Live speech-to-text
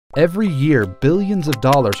Every year, billions of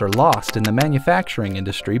dollars are lost in the manufacturing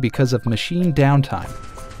industry because of machine downtime.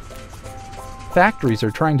 Factories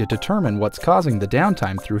are trying to determine what's causing the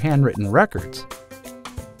downtime through handwritten records.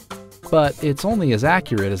 But it's only as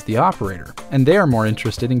accurate as the operator, and they are more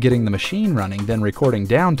interested in getting the machine running than recording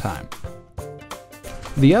downtime.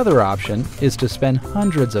 The other option is to spend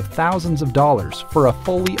hundreds of thousands of dollars for a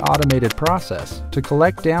fully automated process to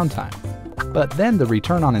collect downtime, but then the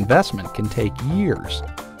return on investment can take years.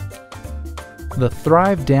 The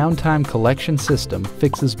Thrive Downtime Collection System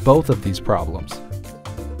fixes both of these problems.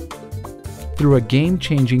 Through a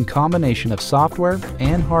game-changing combination of software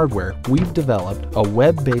and hardware, we've developed a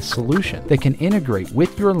web-based solution that can integrate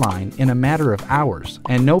with your line in a matter of hours,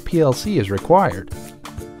 and no PLC is required.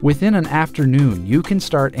 Within an afternoon, you can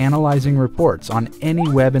start analyzing reports on any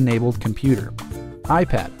web-enabled computer,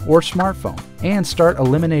 iPad, or smartphone, and start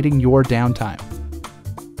eliminating your downtime.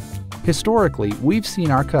 Historically, we've seen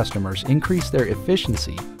our customers increase their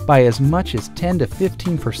efficiency by as much as 10 to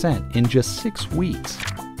 15% in just 6 weeks.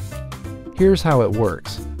 Here's how it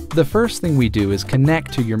works. The first thing we do is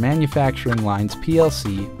connect to your manufacturing line's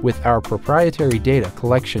PLC with our proprietary data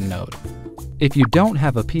collection node. If you don't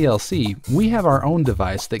have a PLC, we have our own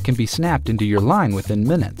device that can be snapped into your line within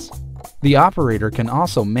minutes. The operator can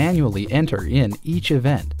also manually enter in each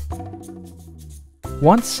event.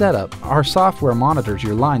 Once set up, our software monitors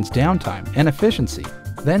your line's downtime and efficiency,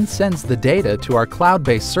 then sends the data to our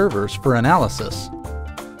cloud-based servers for analysis.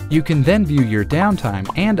 You can then view your downtime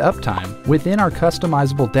and uptime within our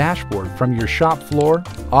customizable dashboard from your shop floor,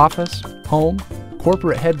 office, home,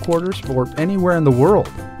 corporate headquarters, or anywhere in the world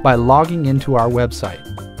by logging into our website.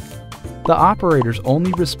 The operator's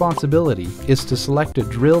only responsibility is to select a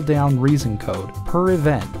drill-down reason code per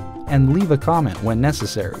event and leave a comment when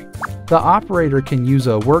necessary. The operator can use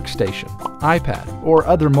a workstation, iPad, or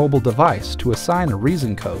other mobile device to assign a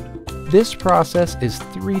reason code. This process is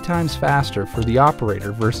 3 times faster for the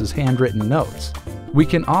operator versus handwritten notes. We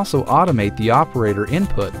can also automate the operator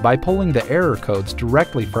input by pulling the error codes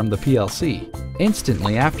directly from the PLC.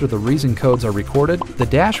 Instantly after the reason codes are recorded, the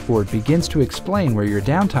dashboard begins to explain where your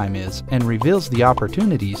downtime is and reveals the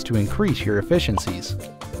opportunities to increase your efficiencies.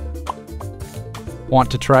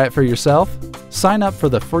 Want to try it for yourself? Sign up for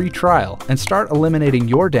the free trial and start eliminating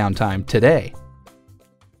your downtime today.